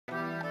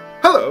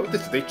Hello,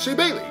 this is HC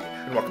Bailey,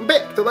 and welcome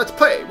back to Let's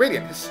Play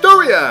Radiant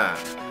Historia!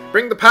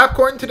 Bring the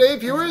popcorn today,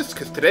 viewers,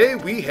 because today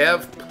we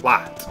have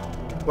plot.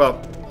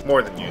 Well,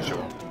 more than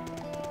usual.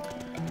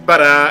 But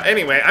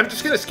anyway, I'm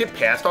just going to skip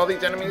past all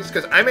these enemies,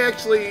 because I'm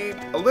actually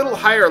a little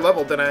higher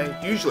level than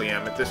I usually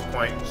am at this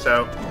point,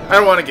 so I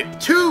don't want to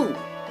get too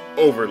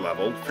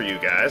over-leveled for you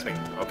guys. I mean,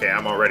 okay,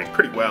 I'm already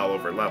pretty well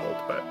over-leveled,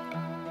 but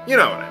you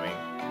know what I mean.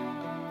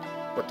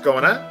 What's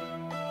going on?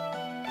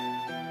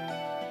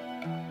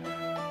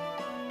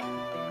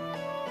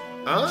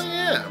 Oh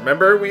yeah,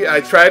 remember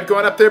I tried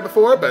going up there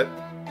before, but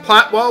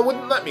plot wall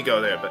wouldn't let me go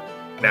there, but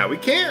now we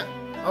can.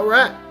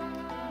 Alright.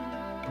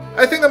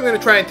 I think I'm going to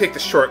try and take the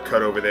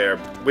shortcut over there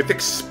with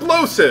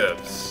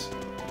explosives.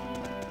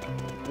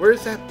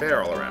 Where's that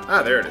barrel around?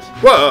 Ah, there it is.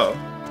 Whoa!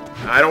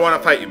 I don't want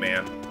to fight you,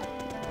 man.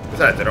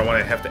 Besides, I don't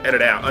want to have to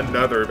edit out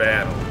another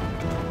battle.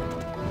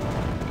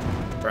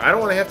 Or I don't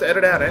want to have to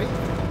edit out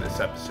anything in this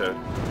episode.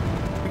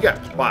 We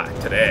got plot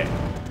today.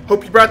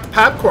 Hope you brought the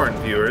popcorn,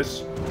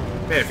 viewers.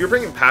 Man, if you're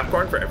bringing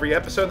popcorn for every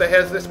episode that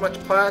has this much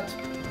plot,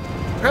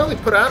 you'll probably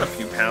put on a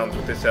few pounds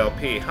with this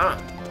LP, huh?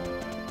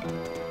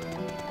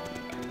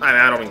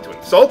 I don't mean to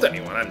insult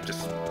anyone, I'm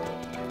just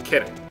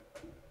kidding.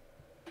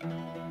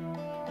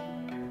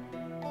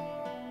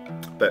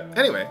 But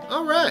anyway,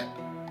 alright.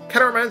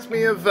 Kind of reminds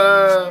me of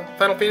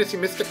Final Fantasy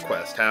Mystic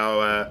Quest,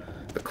 how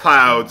the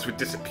clouds would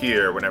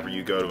disappear whenever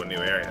you go to a new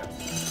area.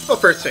 Well,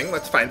 first thing,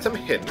 let's find some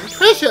hidden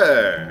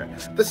treasure!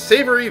 The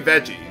savory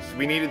veggies.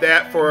 We needed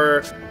that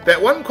for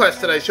that one quest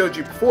that I showed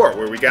you before,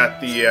 where we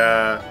got we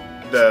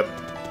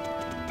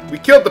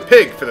killed the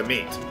pig for the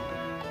meat.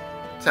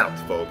 Sounds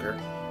vulgar.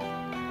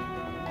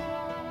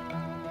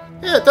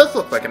 Yeah, it does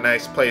look like a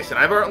nice place, and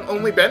I've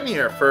only been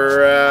here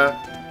for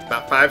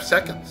about 5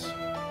 seconds.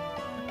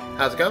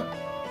 How's it going?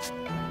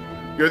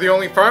 You're the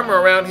only farmer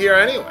around here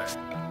anyway.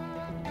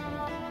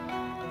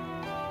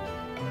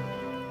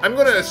 I'm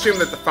going to assume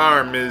that the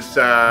farm is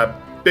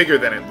bigger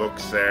than it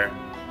looks there.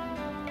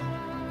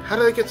 How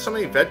do they get so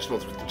many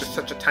vegetables with just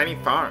such a tiny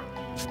farm?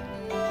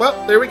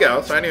 Well, there we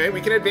go. So anyway, we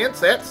can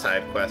advance that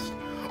side quest.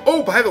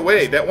 Oh, by the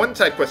way, that one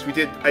side quest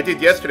I did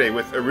yesterday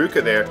with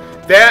Eruca there,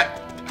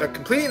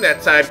 completing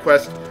that side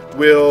quest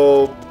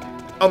will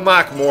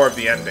unlock more of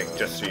the ending,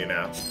 just so you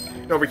know.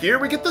 And over here,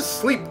 we get the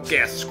sleep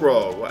gas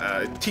scroll.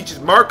 It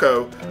teaches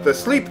Marco the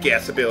sleep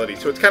gas ability.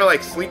 So it's kind of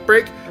like Sleep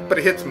Break, but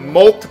it hits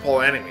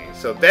multiple enemies.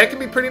 So that can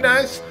be pretty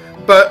nice,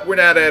 but we're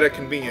not at a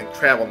convenient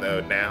travel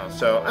node now.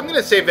 So I'm going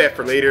to save that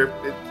for later.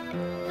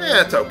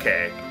 It's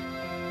okay.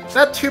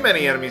 Not too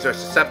many enemies are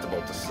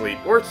susceptible to sleep,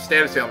 or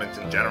status ailments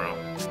in general.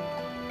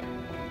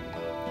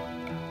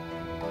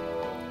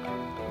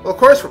 Well, of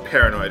course we're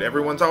paranoid.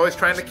 Everyone's always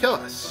trying to kill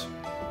us.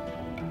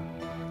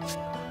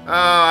 Oh,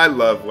 I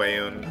love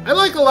Wayun. I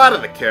like a lot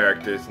of the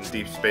characters in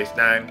Deep Space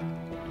Nine.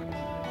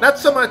 Not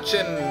so much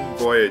in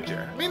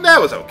Voyager. I mean, that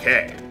was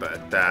okay,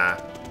 but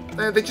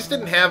they just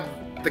didn't have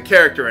the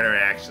character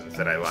interactions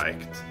that I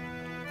liked.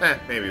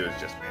 Maybe it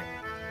was just me.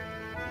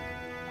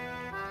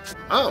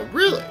 Oh,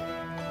 really?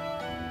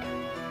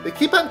 They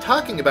keep on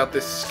talking about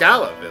this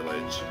Scala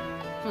village.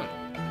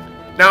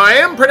 Now, I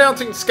am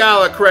pronouncing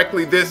Scala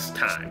correctly this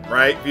time,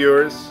 right,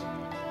 viewers?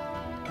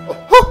 Oh,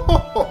 ho, ho,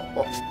 ho,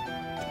 ho.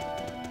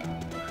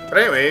 But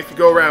anyway, if you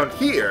go around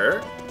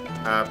here...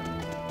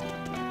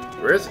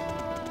 where is it?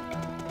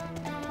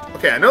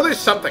 Okay, I know there's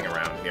something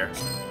around here.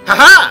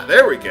 Haha!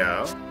 There we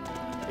go.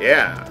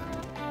 Yeah.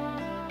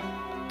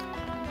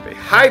 They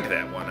hide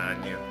that one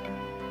on you.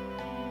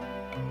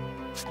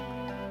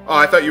 Oh,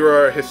 I thought you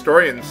were a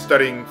historian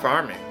studying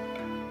farming.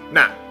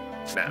 Nah.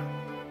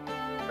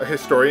 A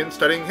historian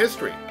studying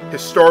history.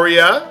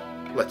 Historia?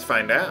 Let's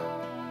find out.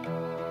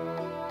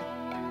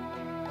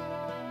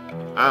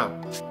 Oh,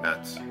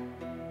 nuts.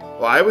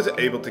 Well, I was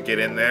able to get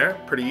in there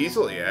pretty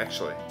easily,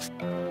 actually. It's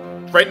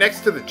right next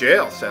to the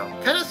jail cell.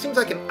 Kind of seems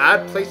like an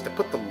odd place to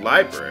put the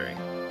library.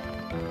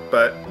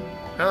 But,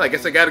 well, I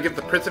guess I gotta give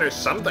the prisoners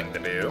something to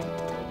do.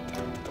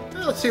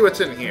 Well, let's see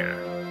what's in here.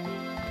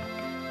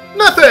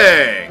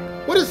 Nothing!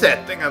 What is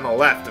that thing on the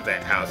left of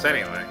that house,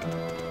 anyway?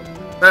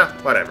 Well,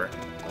 whatever.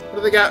 What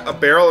do they got? A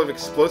barrel of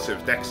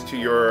explosives next to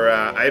your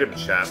item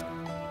shop.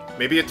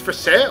 Maybe it's for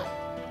sale.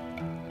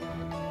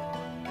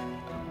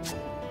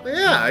 But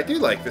yeah, I do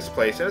like this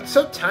place, and it's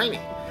so tiny.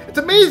 It's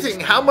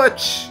amazing how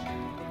much...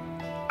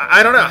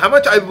 I don't know, how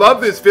much I love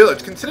this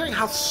village, considering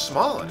how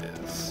small it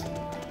is.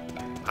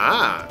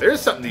 Ah, there's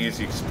something to use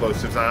the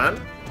explosives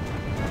on.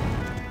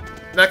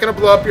 I'm not going to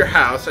blow up your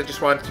house, I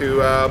just want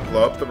to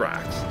blow up the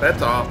rocks.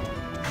 That's all.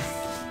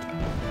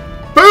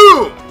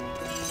 Boom!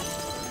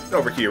 And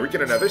over here we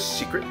get another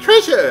secret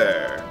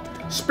treasure!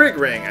 Sprig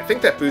Ring. I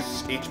think that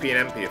boosts HP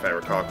and MP if I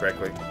recall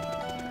correctly.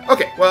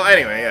 Okay, well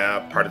anyway,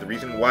 part of the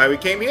reason why we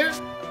came here,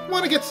 we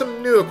want to get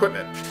some new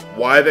equipment.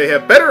 Why they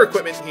have better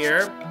equipment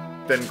here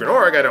than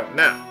Granorg, I don't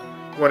know.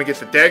 We want to get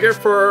the dagger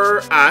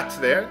for Ott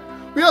there.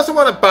 We also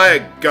want to buy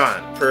a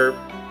gun for,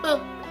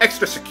 well,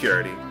 extra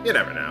security. You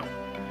never know.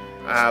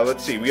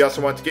 Let's see, we also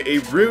want to get a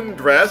rune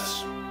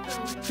dress.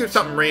 Give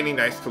something rainy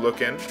nice to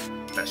look in.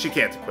 No, she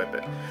can't equip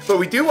it. But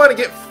we do want to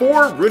get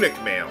 4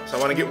 runic mails. I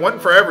want to get 1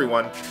 for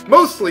everyone,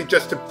 mostly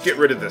just to get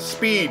rid of the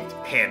speed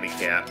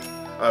handicap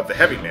of the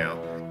heavy mail.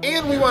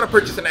 And we want to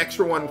purchase an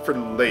extra one for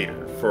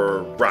later,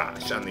 for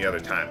Rosh on the other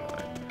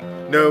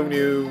timeline. No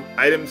new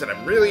items that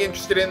I'm really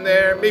interested in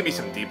there. Maybe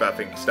some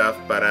debuffing stuff,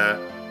 but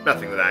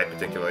nothing that I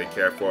particularly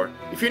care for.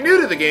 If you're new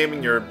to the game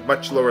and you're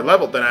much lower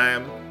level than I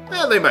am,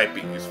 well, they might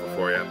be useful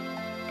for you.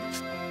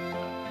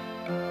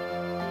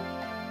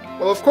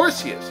 Well, of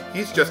course he is.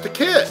 He's just a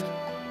kid.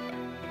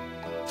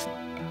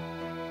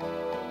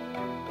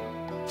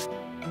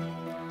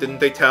 Didn't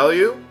they tell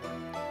you?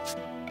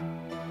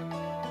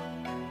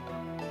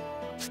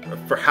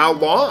 For how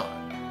long?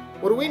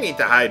 What do we need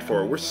to hide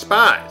for? We're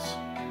spies.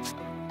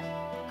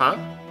 Huh?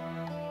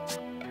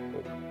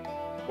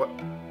 What?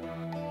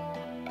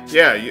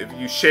 Yeah,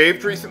 you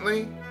shaved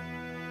recently?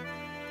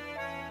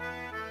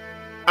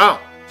 Oh.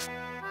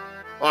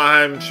 Well,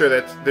 I'm sure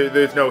that's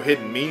there's no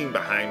hidden meaning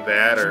behind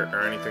that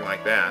or anything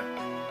like that.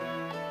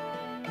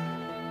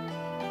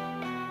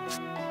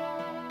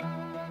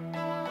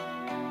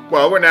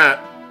 Well, we're not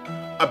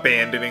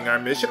abandoning our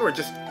mission. We're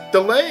just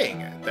delaying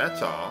it.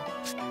 That's all.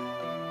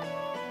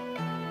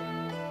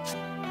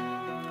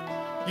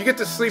 You get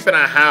to sleep in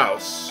a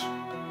house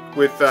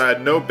with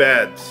no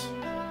beds.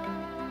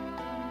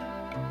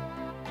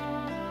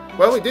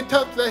 Well, we did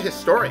talk to that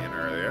historian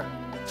earlier.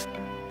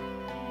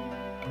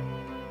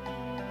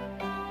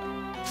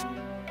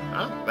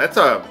 Oh, that's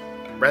a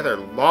rather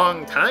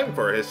long time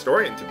for a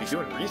historian to be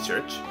doing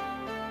research.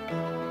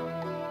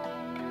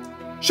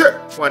 Sure,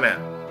 why not?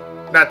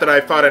 Not that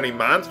I fought any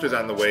monsters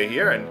on the way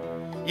here, and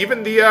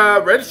even the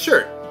red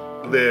shirt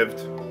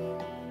lived.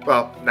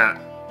 Well, not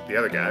the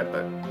other guy,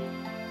 but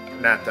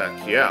not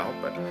Kiel.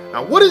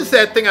 But what is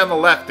that thing on the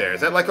left there?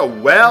 Is that like a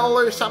well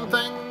or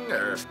something?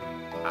 Or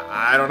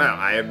I don't know.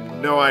 I have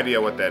no idea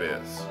what that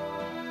is.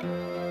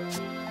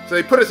 So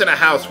they put us in a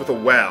house with a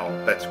well.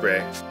 That's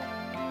great.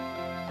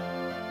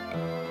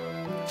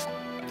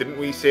 Didn't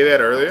we say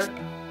that earlier?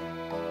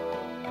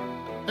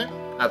 Hey,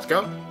 how's it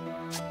going?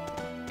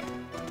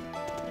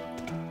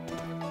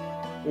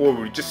 Whoa,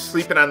 were we just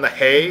sleeping on the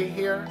hay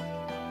here?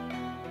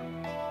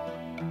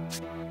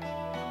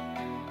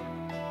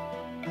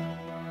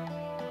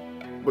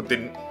 Well,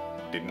 didn't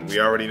we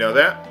already know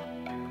that?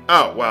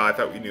 Oh, well, I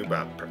thought we knew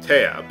about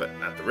Protea, but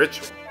not the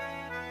ritual.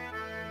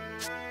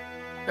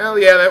 Well,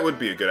 yeah, that would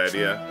be a good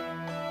idea.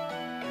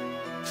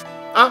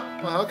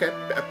 Oh, well, okay.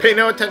 Pay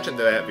no attention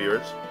to that,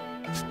 viewers.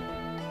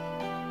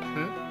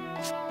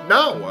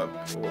 No,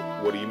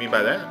 what do you mean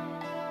by that?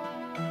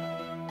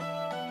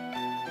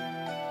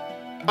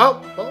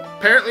 Oh, well,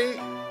 apparently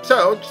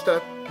so. Just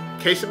a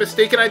case of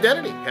mistaken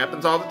identity.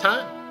 Happens all the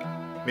time.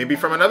 Maybe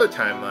from another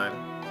timeline.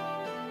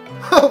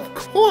 Of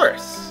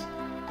course!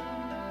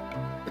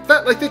 It's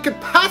not like they could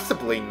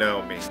possibly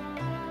know me.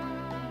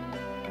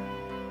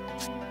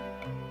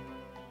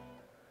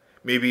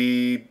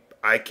 Maybe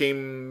I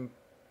came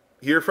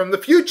here from the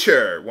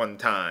future one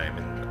time,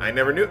 and I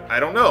never knew. I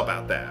don't know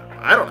about that.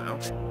 I don't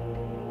know.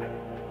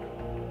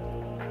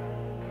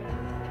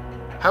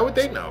 How would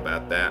they know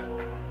about that?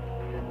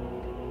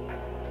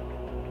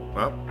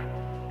 Well,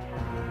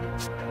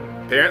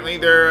 apparently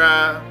they're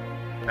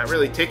not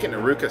really taking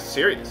Eruca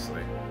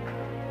seriously.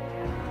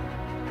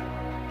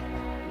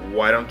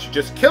 Why don't you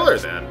just kill her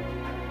then?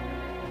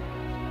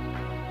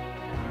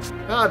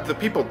 The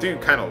people do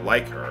kind of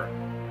like her.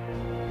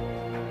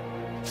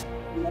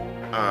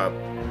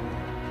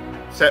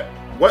 Set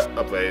what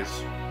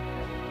ablaze?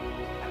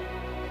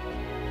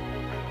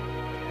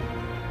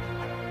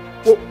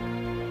 Well,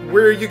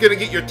 where are you gonna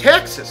get your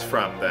taxes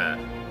from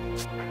then?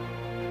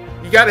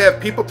 You gotta have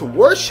people to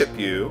worship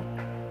you.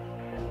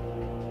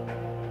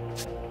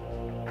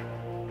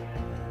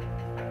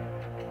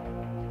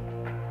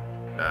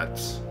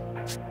 Nuts.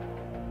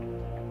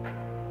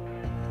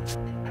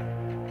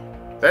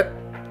 That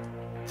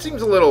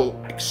seems a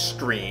little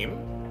extreme.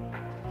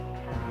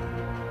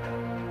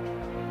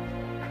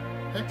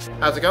 Hey,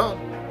 how's it going?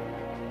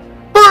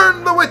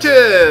 Burn the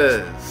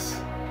witches!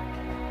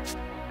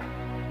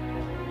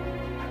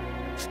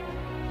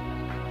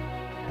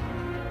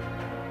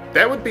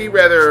 That would be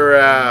rather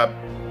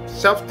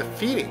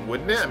self-defeating,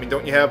 wouldn't it? I mean,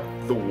 don't you have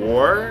the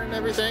war and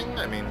everything?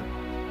 I mean...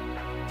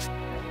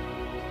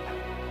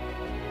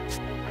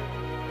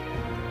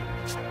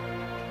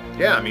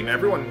 Yeah, I mean,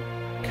 everyone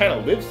kind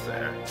of lives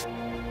there.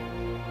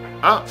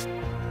 Ah,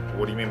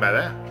 what do you mean by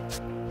that?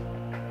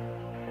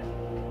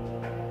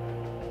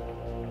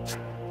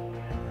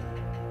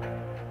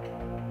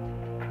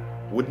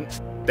 Wouldn't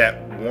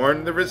that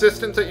warn the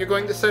resistance that you're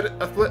going to set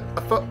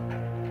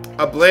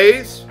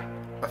ablaze?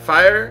 A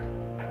fire?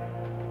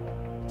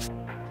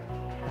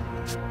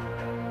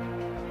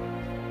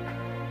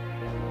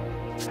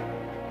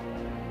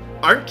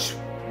 Aren't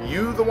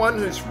you the one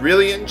who's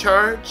really in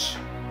charge?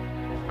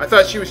 I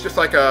thought she was just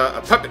like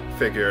a puppet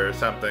figure or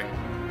something.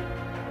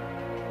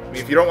 I mean,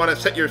 if you don't want to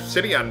set your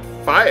city on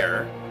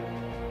fire...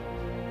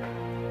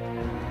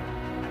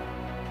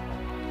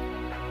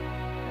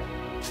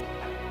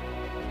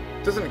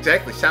 Doesn't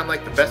exactly sound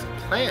like the best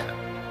plan.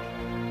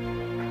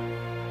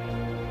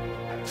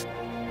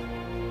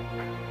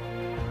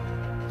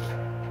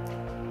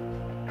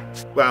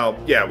 Well,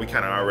 yeah, we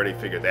kind of already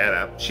figured that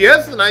out. She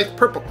has the nice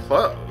purple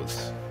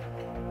clothes.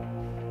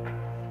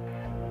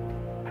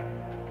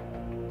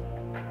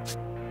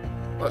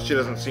 Well, she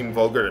doesn't seem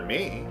vulgar to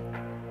me.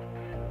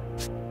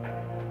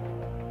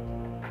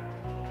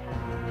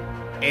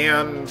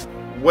 And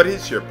what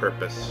is your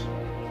purpose?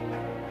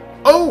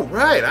 Oh,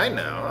 right, I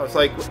know. I was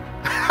like...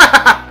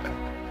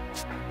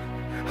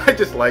 I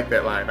just like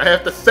that line. I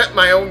have to set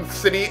my own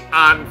city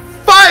on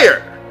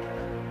fire!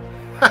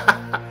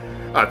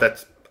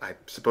 That's... I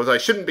suppose I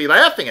shouldn't be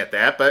laughing at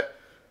that, but...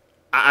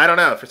 I don't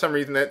know. For some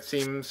reason, that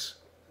seems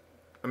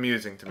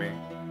amusing to me.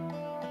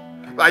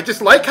 I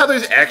just like how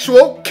there's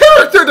actual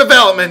character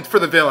development for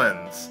the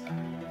villains.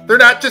 They're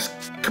not just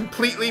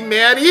completely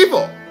mad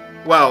evil.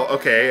 Well,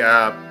 okay,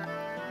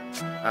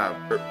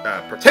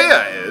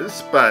 Protea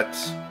is, but...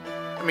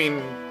 I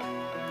mean,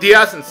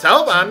 Diaz and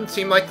Salvan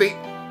seem like they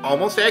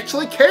almost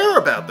actually care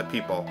about the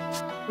people.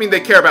 I mean,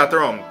 they care about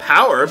their own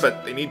power,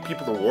 but they need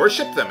people to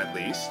worship them at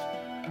least.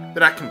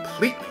 They're not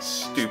completely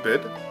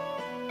stupid.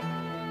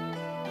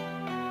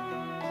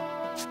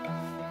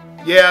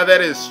 Yeah,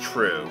 that is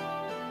true.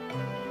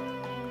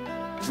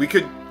 We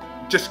could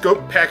just go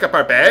pack up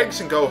our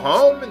bags and go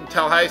home and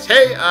tell Heist,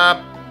 hey,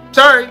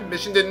 sorry,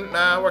 mission didn't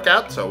work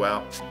out so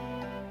well.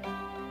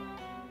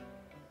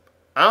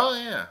 Oh,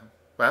 yeah.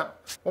 Well,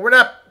 we're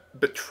not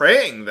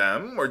betraying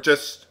them. We're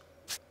just...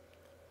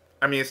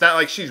 I mean, it's not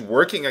like she's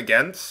working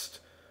against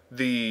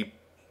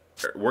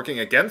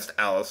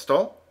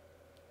Alistal.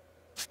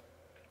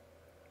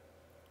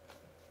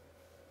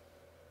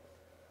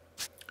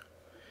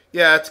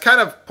 Yeah, it's kind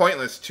of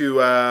pointless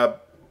to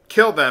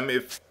kill them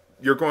if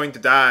you're going to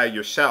die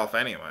yourself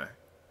anyway.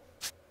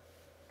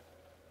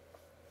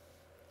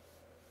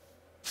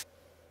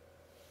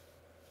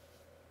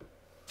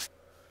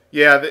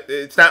 Yeah,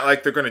 it's not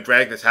like they're going to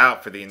drag this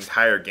out for the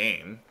entire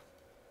game.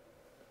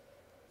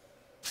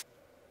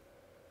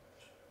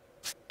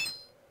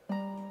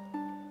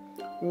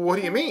 What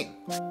do you mean?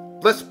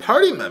 Less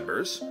party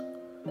members?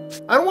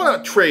 I don't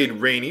want to trade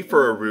Rainy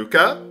for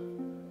Eruca.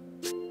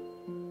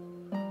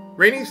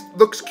 Rainy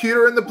looks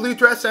cuter in the blue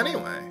dress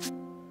anyway.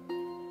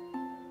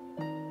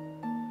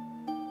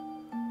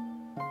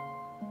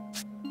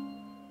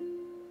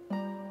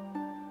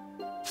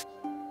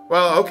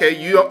 Well, okay,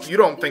 you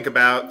don't think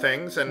about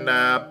things and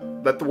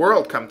let the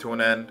world come to an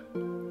end.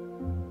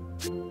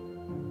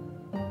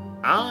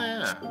 Oh,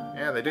 yeah.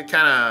 Yeah, they did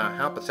kind of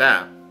help us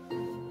out.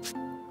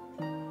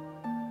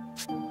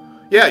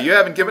 Yeah, you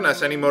haven't given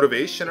us any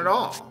motivation at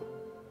all.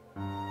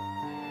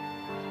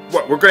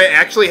 What, we're going to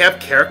actually have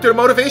character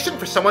motivation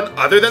for someone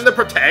other than the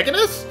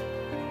protagonist?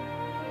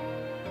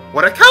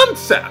 What a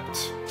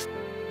concept!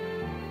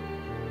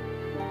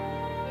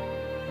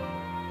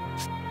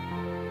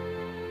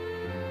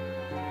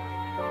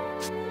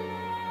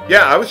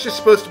 Yeah, I was just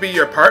supposed to be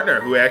your partner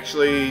who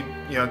actually,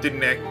 you know,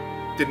 didn't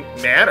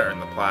matter in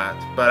the plot.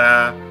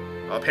 But,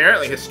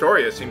 apparently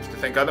Historia seems to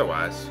think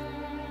otherwise.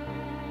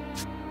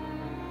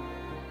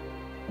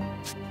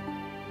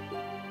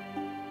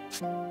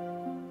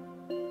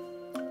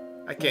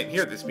 I can't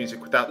hear this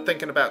music without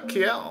thinking about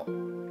Kiel.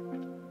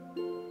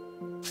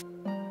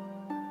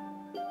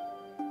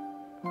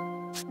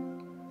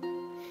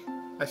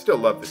 I still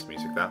love this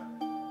music, though.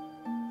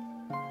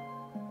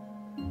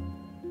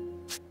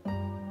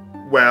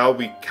 Well,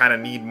 we kind of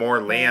need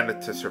more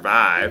land to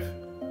survive.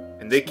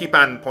 And they keep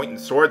on pointing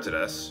swords at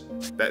us.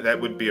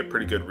 That would be a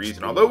pretty good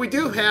reason. Although we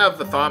do have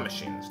the thaw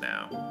machines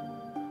now.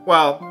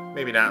 Well,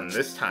 maybe not in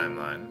this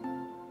timeline.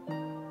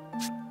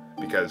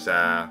 Because,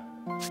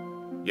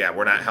 yeah,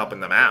 we're not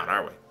helping them out,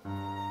 are we?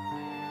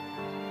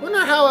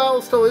 Wonder how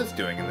Alistal is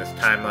doing in this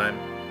timeline.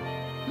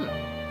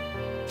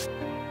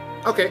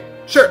 Okay,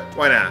 sure,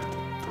 why not?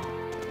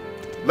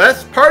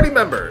 Less party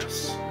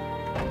members!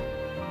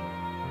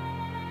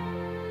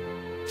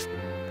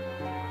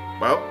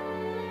 Well,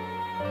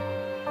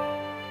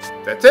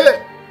 that's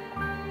it.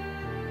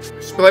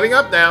 We're splitting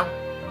up now.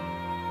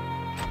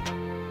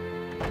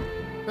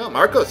 Well,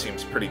 Marco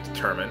seems pretty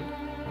determined.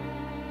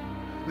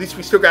 At least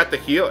we still got the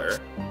healer.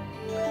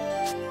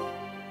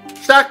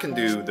 Stock can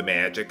do the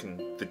magic and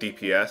the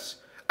DPS.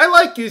 I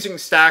like using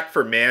stock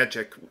for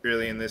magic,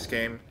 really, in this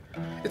game.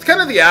 It's kind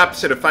of the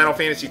opposite of Final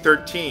Fantasy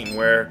XIII,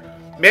 where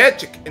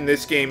magic in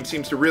this game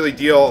seems to really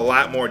deal a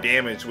lot more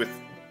damage with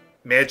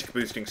magic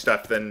boosting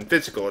stuff than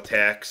physical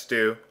attacks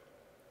do.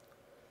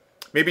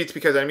 Maybe it's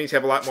because enemies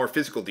have a lot more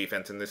physical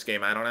defense in this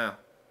game, I don't know.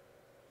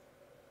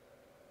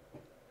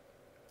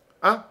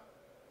 Oh,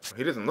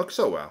 he doesn't look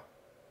so well.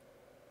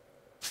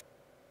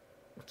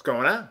 What's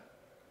going on?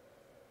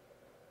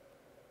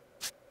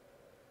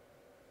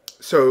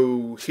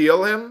 So,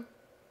 heal him?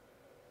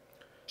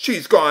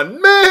 She's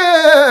gone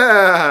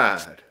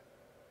mad!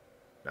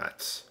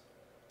 Nuts.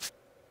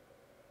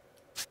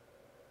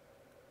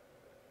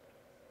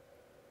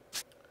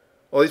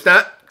 Well, he's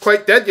not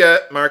quite dead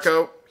yet,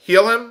 Marco.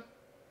 Heal him.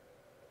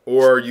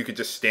 Or you could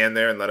just stand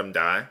there and let him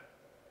die.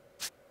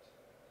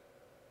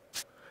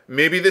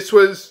 Maybe this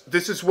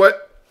is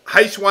what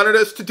Heist wanted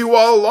us to do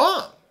all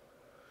along.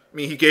 I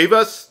mean, he gave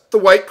us the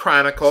White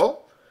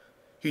Chronicle.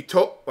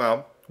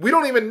 Well, we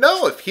don't even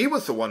know if he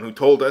was the one who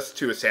told us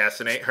to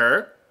assassinate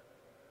her.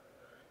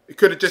 It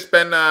could have just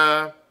been,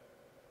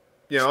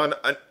 you know,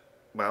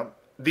 well,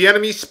 the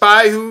enemy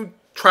spy who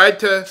tried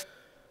to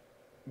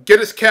get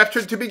us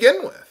captured to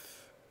begin with.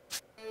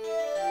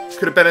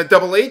 Could have been a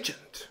double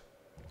agent.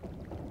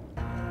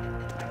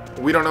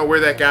 We don't know where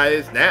that guy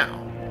is now.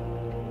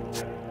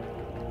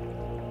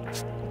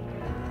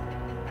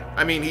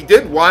 I mean, he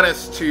did want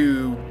us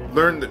to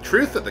learn the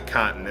truth of the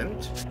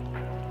continent.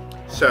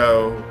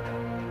 So,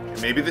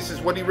 maybe this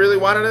is what he really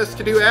wanted us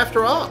to do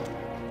after all.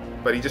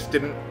 But he just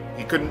didn't,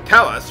 he couldn't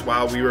tell us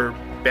while we were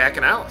back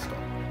in Alistar.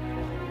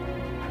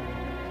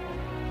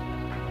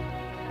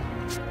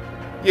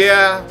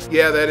 Yeah,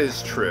 that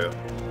is true.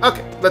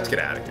 Okay, let's get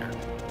out of here.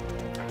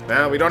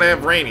 Well, we don't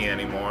have Rainy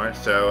anymore,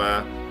 so,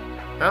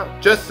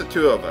 well, just the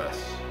two of us.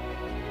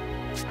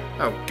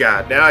 Oh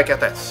god, now I got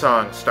that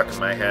song stuck in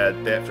my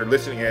head after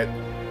listening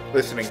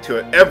to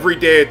it every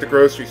day at the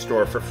grocery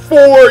store for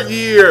 4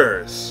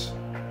 years.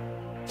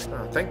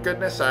 Oh, thank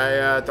goodness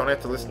I don't have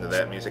to listen to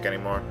that music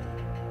anymore.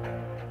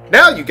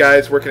 Now you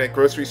guys working at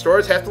grocery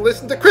stores have to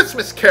listen to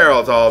Christmas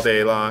carols all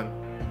day long.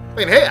 I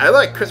mean, hey, I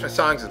like Christmas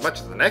songs as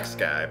much as the next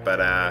guy, but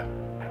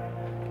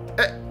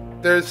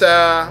there's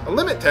a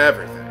limit to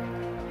everything.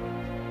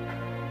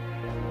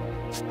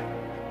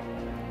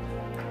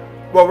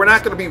 Well, we're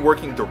not going to be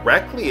working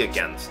directly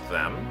against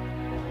them.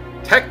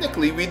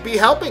 Technically, we'd be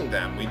helping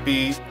them. We'd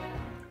be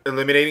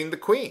eliminating the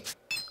queen.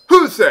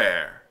 Who's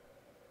there?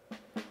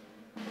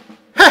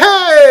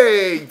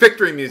 Hey!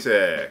 Victory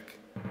music!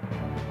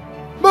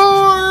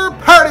 More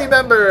party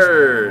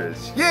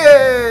members!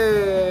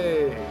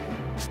 Yay!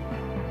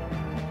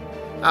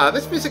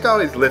 This music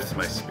always lifts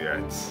my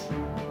spirits.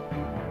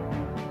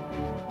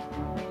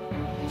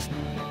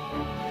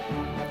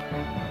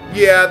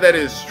 Yeah, that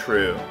is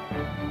true.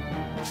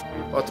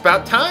 Well, it's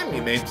about time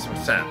you made some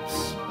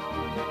sense.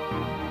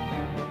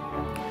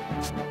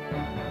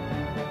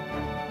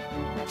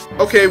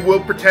 Okay, we'll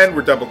pretend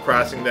we're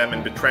double-crossing them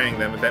and betraying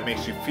them if that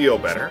makes you feel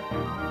better.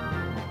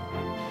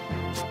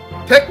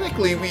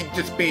 Technically, we'd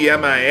just be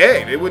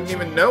MIA. They wouldn't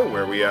even know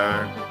where we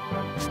are.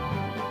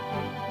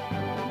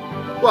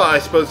 Well, I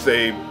suppose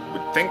they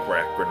would think we're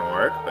at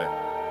Granorg, but,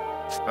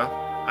 well,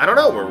 I don't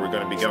know where we're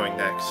going to be going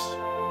next.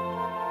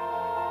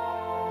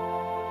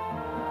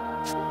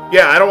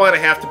 Yeah, I don't want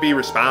to have to be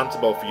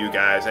responsible for you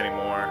guys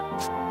anymore.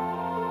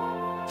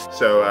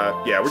 So,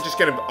 yeah, we're just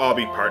going to all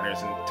be partners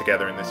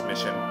together in this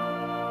mission.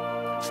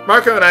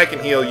 Marco and I can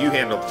heal. You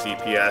handle the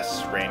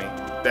DPS, Rainy.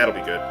 That'll be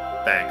good.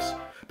 Thanks.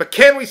 But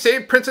can we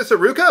save Princess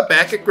Eruca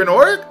back at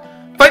Granorg?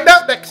 Find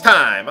out next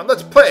time on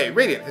Let's Play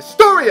Radiant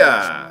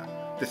Historia!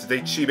 This is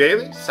H.C.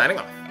 Bailey, signing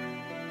off.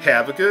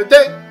 Have a good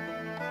day!